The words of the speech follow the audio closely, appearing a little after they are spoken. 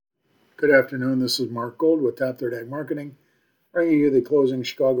Good afternoon. This is Mark Gold with Top Third Ag Marketing, bringing you the closing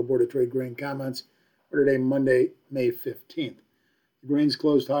Chicago Board of Trade grain comments for today, Monday, May 15th. The grains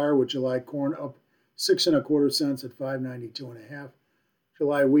closed higher with July corn up 6.25 cents at 5.92.5.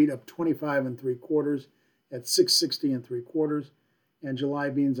 July wheat up 25 3/4 at 6.60 3/4, and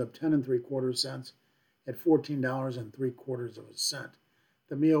July beans up 10 3/4 cents at $14.75.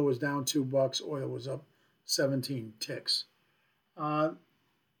 The meal was down $2. Oil was up 17 ticks.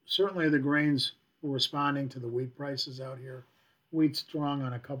 Certainly the grains were responding to the wheat prices out here. Wheat's strong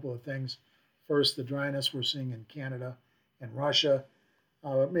on a couple of things. First, the dryness we're seeing in Canada and Russia.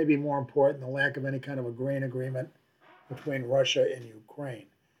 Maybe more important, the lack of any kind of a grain agreement between Russia and Ukraine.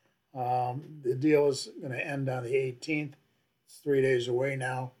 The deal is going to end on the 18th. It's 3 days away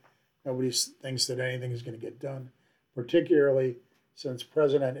now. Nobody thinks that anything is going to get done, particularly since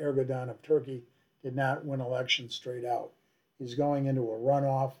President Erdogan of Turkey did not win elections straight out. He's going into a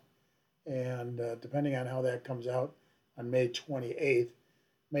runoff, and depending on how that comes out on May 28th,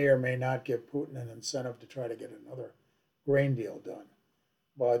 may or may not give Putin an incentive to try to get another grain deal done.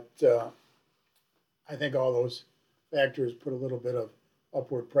 But I think all those factors put a little bit of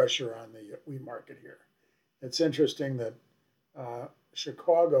upward pressure on the wheat market here. It's interesting that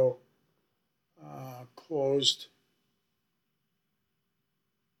Chicago closed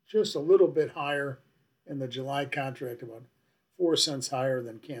just a little bit higher in the July contract, about 4 cents higher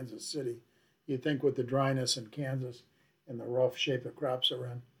than Kansas City. You'd think with the dryness in Kansas and the rough shape the crops are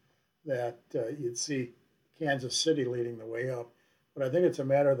in, that you'd see Kansas City leading the way up. But I think it's a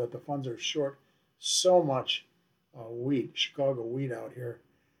matter that the funds are short so much wheat, Chicago wheat out here.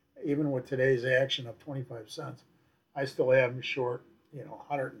 Even with today's action of 25 cents, I still have them short,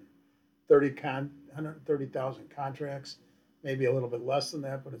 130,000 contracts, maybe a little bit less than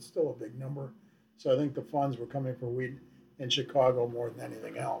that, but it's still a big number. So I think the funds were coming for wheat in Chicago more than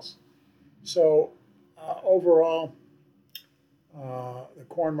anything else. So overall, the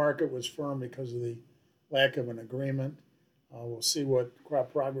corn market was firm because of the lack of an agreement. We'll see what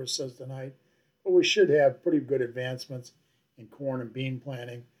Crop Progress says tonight, but we should have pretty good advancements in corn and bean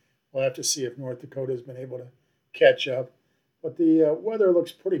planting. We'll have to see if North Dakota has been able to catch up. But the weather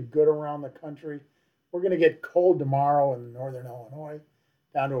looks pretty good around the country. We're going to get cold tomorrow in northern Illinois,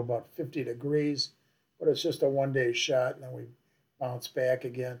 down to about 50 degrees, but it's just a one-day shot, and then we bounce back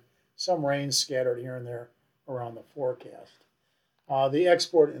again. Some rain scattered here and there around the forecast. The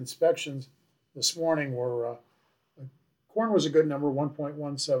export inspections this morning were, corn was a good number,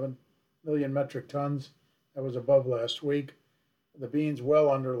 1.17 million metric tons. That was above last week. The beans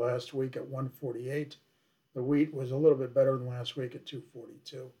well under last week at 148. The wheat was a little bit better than last week at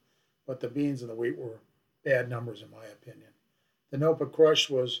 242. But the beans and the wheat were bad numbers in my opinion. The NOPA crush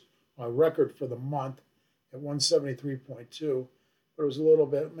was a record for the month at 173.2, but it was a little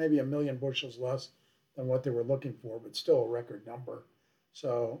bit, maybe a million bushels less than what they were looking for, but still a record number.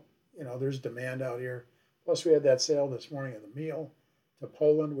 So, there's demand out here. Plus, we had that sale this morning of the meal to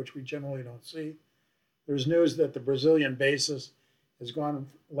Poland, which we generally don't see. There's news that the Brazilian basis has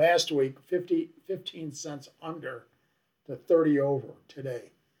gone last week 15 cents under to 30 over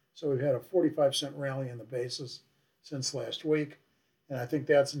today. So we've had a 45-cent rally in the basis since last week, and I think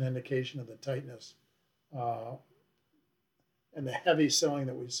that's an indication of the tightness and the heavy selling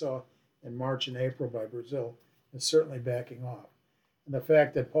that we saw in March and April by Brazil is certainly backing off. And the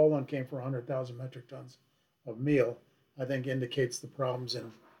fact that Poland came for 100,000 metric tons of meal, I think indicates the problems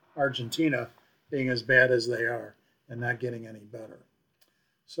in Argentina being as bad as they are and not getting any better.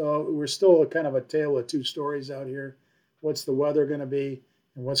 So we're still kind of a tale of two stories out here. What's the weather going to be,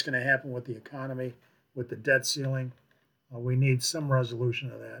 and what's going to happen with the economy, with the debt ceiling? We need some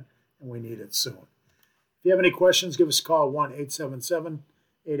resolution of that, and we need it soon. If you have any questions, give us a call,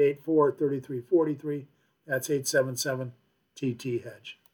 1-877-884-3343. That's 877-TT-HEDGE.